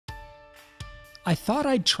I thought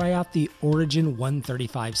I'd try out the Origin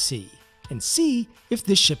 135C and see if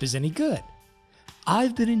this ship is any good.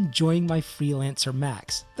 I've been enjoying my Freelancer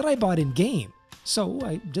Max that I bought in-game, so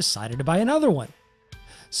I decided to buy another one.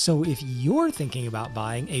 So if you're thinking about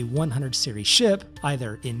buying a 100 series ship,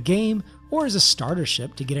 either in-game or as a starter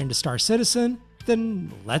ship to get into Star Citizen,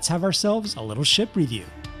 then let's have ourselves a little ship review.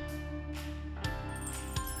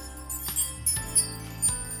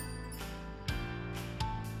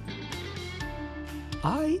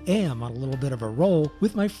 I am on a little bit of a roll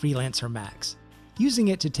with my Freelancer Max, using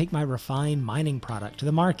it to take my refined mining product to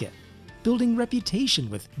the market, building reputation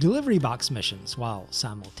with delivery box missions while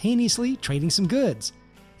simultaneously trading some goods.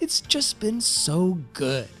 It's just been so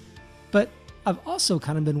good. But I've also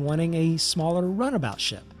kind of been wanting a smaller runabout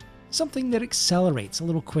ship, something that accelerates a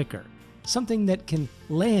little quicker, something that can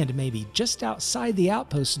land maybe just outside the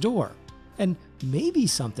outpost door, and maybe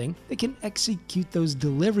something that can execute those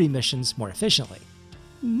delivery missions more efficiently.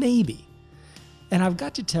 Maybe. And I've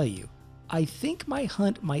got to tell you, I think my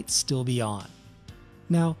hunt might still be on.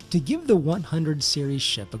 Now, to give the 100 series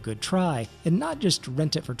ship a good try and not just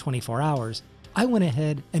rent it for 24 hours, I went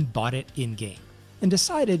ahead and bought it in-game and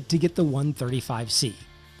decided to get the 135C,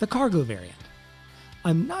 the cargo variant.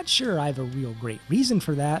 I'm not sure I have a real great reason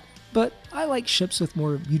for that, but I like ships with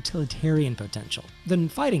more utilitarian potential than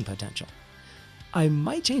fighting potential. I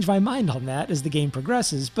might change my mind on that as the game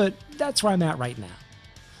progresses, but that's where I'm at right now.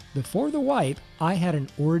 Before the wipe, I had an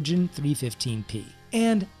Origin 315P,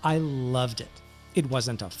 and I loved it. It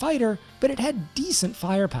wasn't a fighter, but it had decent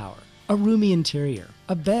firepower, a roomy interior,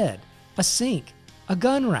 a bed, a sink, a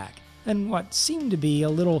gun rack, and what seemed to be a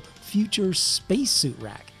little future spacesuit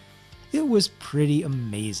rack. It was pretty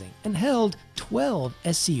amazing and held 12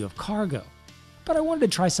 SCU of cargo. But I wanted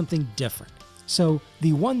to try something different, so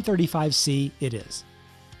the 135C it is.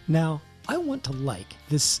 Now, I want to like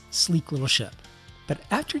this sleek little ship, but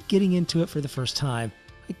after getting into it for the first time,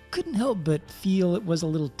 I couldn't help but feel it was a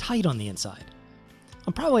little tight on the inside.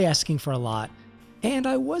 I'm probably asking for a lot, and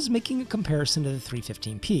I was making a comparison to the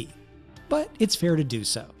 315P, but it's fair to do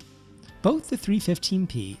so. Both the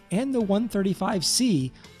 315P and the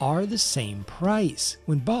 135C are the same price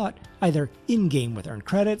when bought either in-game with earned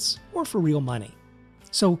credits or for real money.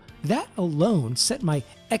 So that alone set my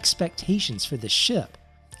expectations for this ship,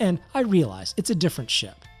 and I realize it's a different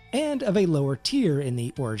ship and of a lower tier in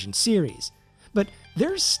the Origin series, but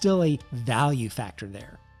there's still a value factor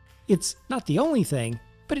there. It's not the only thing,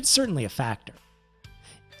 but it's certainly a factor.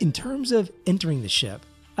 In terms of entering the ship,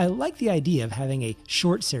 I like the idea of having a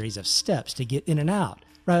short series of steps to get in and out,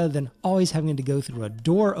 rather than always having to go through a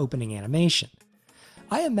door opening animation.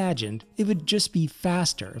 I imagined it would just be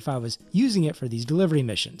faster if I was using it for these delivery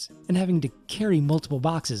missions and having to carry multiple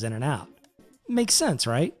boxes in and out. Makes sense,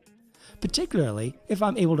 right? Particularly if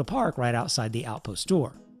I'm able to park right outside the outpost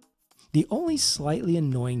door. The only slightly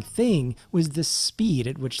annoying thing was the speed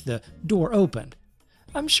at which the door opened.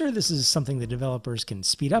 I'm sure this is something the developers can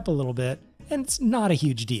speed up a little bit, and it's not a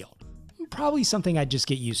huge deal. Probably something I'd just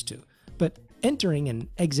get used to, but entering and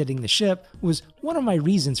exiting the ship was one of my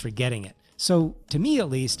reasons for getting it, so to me at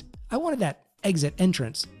least, I wanted that exit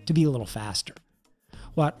entrance to be a little faster.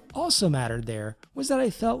 What also mattered there was that I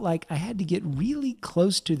felt like I had to get really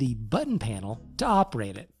close to the button panel to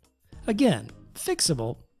operate it. Again,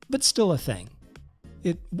 fixable, but still a thing.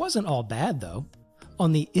 It wasn't all bad though.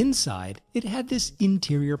 On the inside, it had this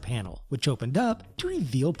interior panel, which opened up to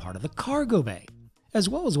reveal part of the cargo bay, as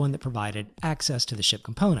well as one that provided access to the ship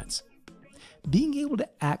components. Being able to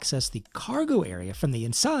access the cargo area from the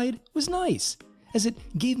inside was nice, as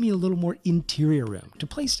it gave me a little more interior room to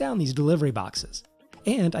place down these delivery boxes.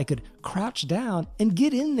 And I could crouch down and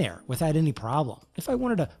get in there without any problem if I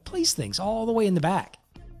wanted to place things all the way in the back.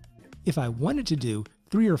 If I wanted to do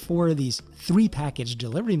 3 or 4 of these 3-package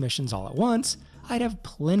delivery missions all at once, I'd have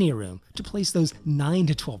plenty of room to place those 9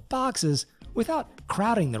 to 12 boxes without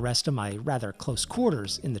crowding the rest of my rather close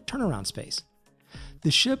quarters in the turnaround space. The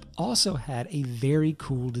ship also had a very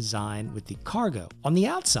cool design with the cargo on the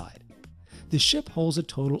outside. The ship holds a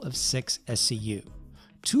total of 6 SCU.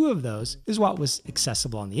 2 of those is what was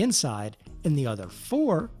accessible on the inside, and the other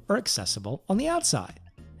 4 are accessible on the outside.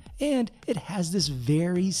 And it has this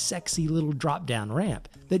very sexy little drop-down ramp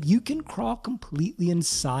that you can crawl completely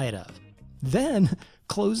inside of. Then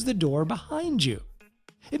close the door behind you.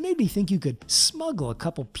 It made me think you could smuggle a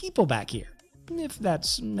couple people back here, if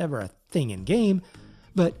that's never a thing in game,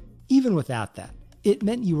 but even without that, it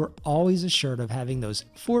meant you were always assured of having those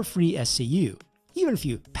 4 free SCU, even if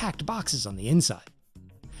you packed boxes on the inside.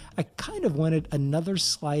 I kind of wanted another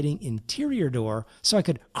sliding interior door so I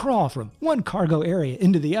could crawl from one cargo area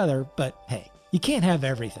into the other, but hey, you can't have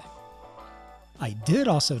everything. I did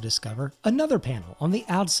also discover another panel on the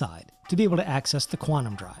outside to be able to access the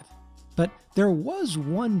quantum drive. But there was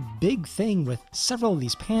one big thing with several of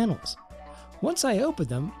these panels. Once I opened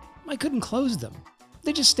them, I couldn't close them.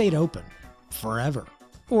 They just stayed open forever,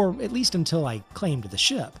 or at least until I claimed the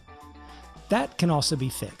ship. That can also be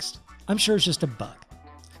fixed. I'm sure it's just a bug.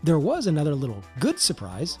 There was another little good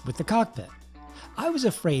surprise with the cockpit. I was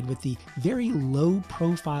afraid with the very low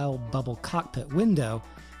profile bubble cockpit window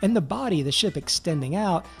and the body of the ship extending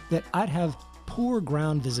out that I'd have poor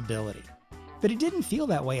ground visibility. But it didn't feel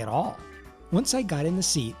that way at all. Once I got in the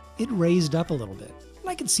seat, it raised up a little bit, and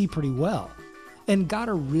I could see pretty well, and got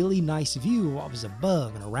a really nice view of what was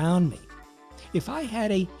above and around me. If I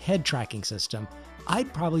had a head tracking system,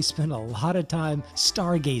 I'd probably spend a lot of time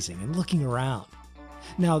stargazing and looking around.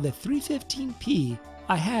 Now the 315p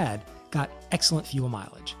I had got excellent fuel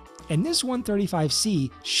mileage, and this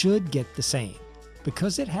 135C should get the same,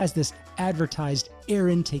 because it has this advertised air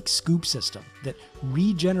intake scoop system that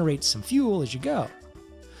regenerates some fuel as you go.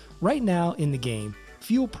 Right now in the game,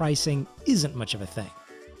 fuel pricing isn't much of a thing,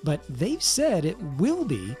 but they've said it will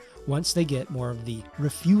be once they get more of the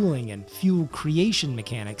refueling and fuel creation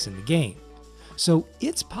mechanics in the game. So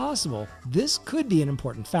it's possible this could be an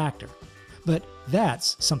important factor, but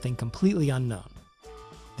that's something completely unknown.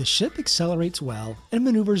 The ship accelerates well and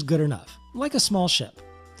maneuvers good enough, like a small ship,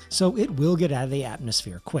 so it will get out of the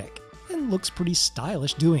atmosphere quick and looks pretty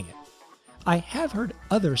stylish doing it. I have heard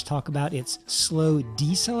others talk about its slow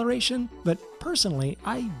deceleration, but personally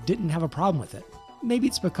I didn't have a problem with it. Maybe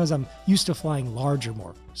it's because I'm used to flying larger,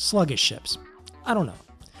 more sluggish ships. I don't know.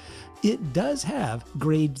 It does have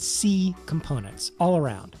grade C components all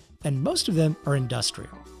around, and most of them are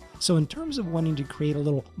industrial. So in terms of wanting to create a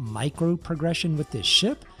little micro progression with this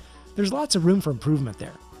ship, there's lots of room for improvement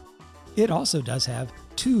there. It also does have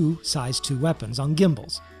 2 size 2 weapons on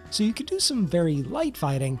gimbals, so you could do some very light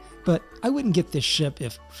fighting, but I wouldn't get this ship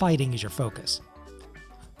if fighting is your focus.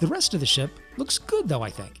 The rest of the ship looks good though, I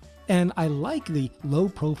think, and I like the low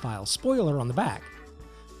profile spoiler on the back.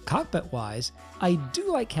 Cockpit-wise, I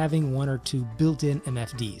do like having 1 or 2 built-in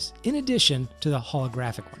MFDs, in addition to the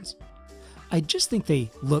holographic ones. I just think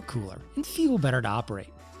they look cooler and feel better to operate.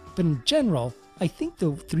 But in general, I think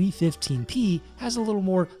the 315p has a little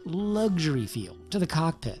more luxury feel to the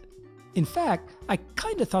cockpit. In fact, I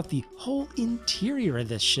kinda thought the whole interior of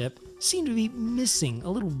this ship seemed to be missing a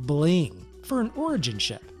little bling for an Origin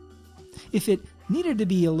ship. If it needed to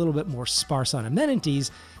be a little bit more sparse on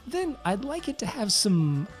amenities, then I'd like it to have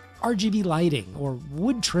some RGB lighting or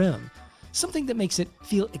wood trim, something that makes it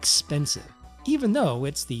feel expensive, even though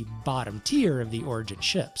it's the bottom tier of the Origin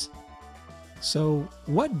ships. So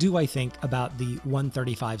what do I think about the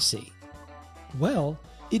 135C? Well,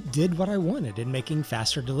 it did what I wanted in making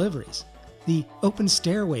faster deliveries. The open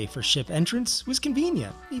stairway for ship entrance was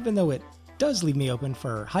convenient, even though it does leave me open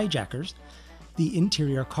for hijackers. The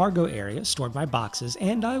interior cargo area stored my boxes,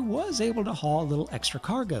 and I was able to haul a little extra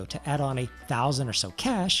cargo to add on 1,000 or so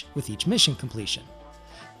cash with each mission completion.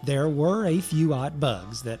 There were a few odd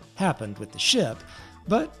bugs that happened with the ship,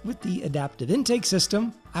 but with the adaptive intake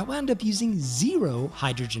system, I wound up using 0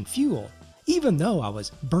 hydrogen fuel, even though I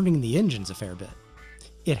was burning the engines a fair bit.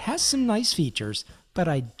 It has some nice features, but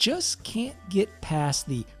I just can't get past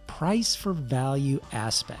the price for value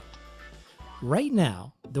aspect. Right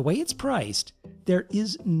now, the way it's priced, there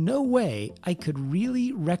is no way I could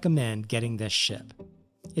really recommend getting this ship.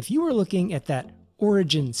 If you were looking at that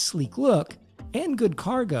Origin sleek look and good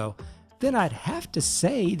cargo, then I'd have to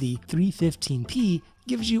say the 315p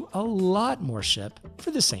gives you a lot more ship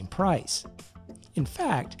for the same price. In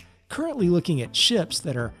fact, currently looking at ships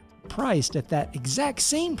that are priced at that exact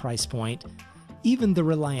same price point, even the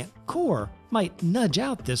Reliant Core might nudge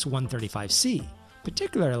out this 135C.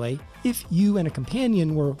 Particularly if you and a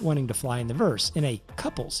companion were wanting to fly in the verse in a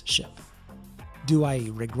couples ship. Do I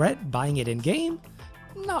regret buying it in-game?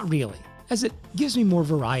 Not really, as it gives me more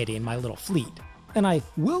variety in my little fleet, and I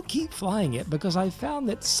will keep flying it because I've found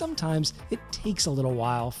that sometimes it takes a little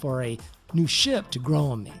while for a new ship to grow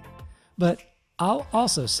on me. But I'll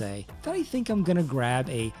also say that I think I'm gonna grab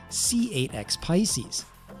a C8X Pisces.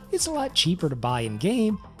 It's a lot cheaper to buy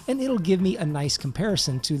in-game, and it'll give me a nice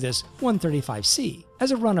comparison to this 135C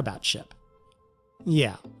as a runabout ship.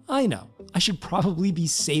 Yeah, I know, I should probably be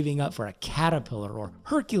saving up for a Caterpillar or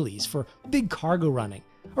Hercules for big cargo running,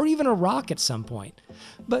 or even a Rock at some point.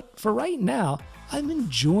 But for right now, I'm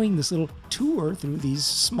enjoying this little tour through these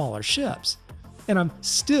smaller ships, and I'm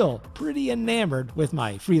still pretty enamored with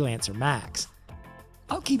my Freelancer Max.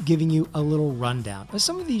 I'll keep giving you a little rundown of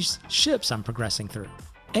some of these ships I'm progressing through,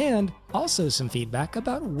 and also some feedback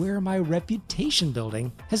about where my reputation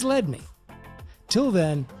building has led me. Till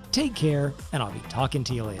then, take care, and I'll be talking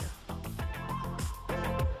to you later.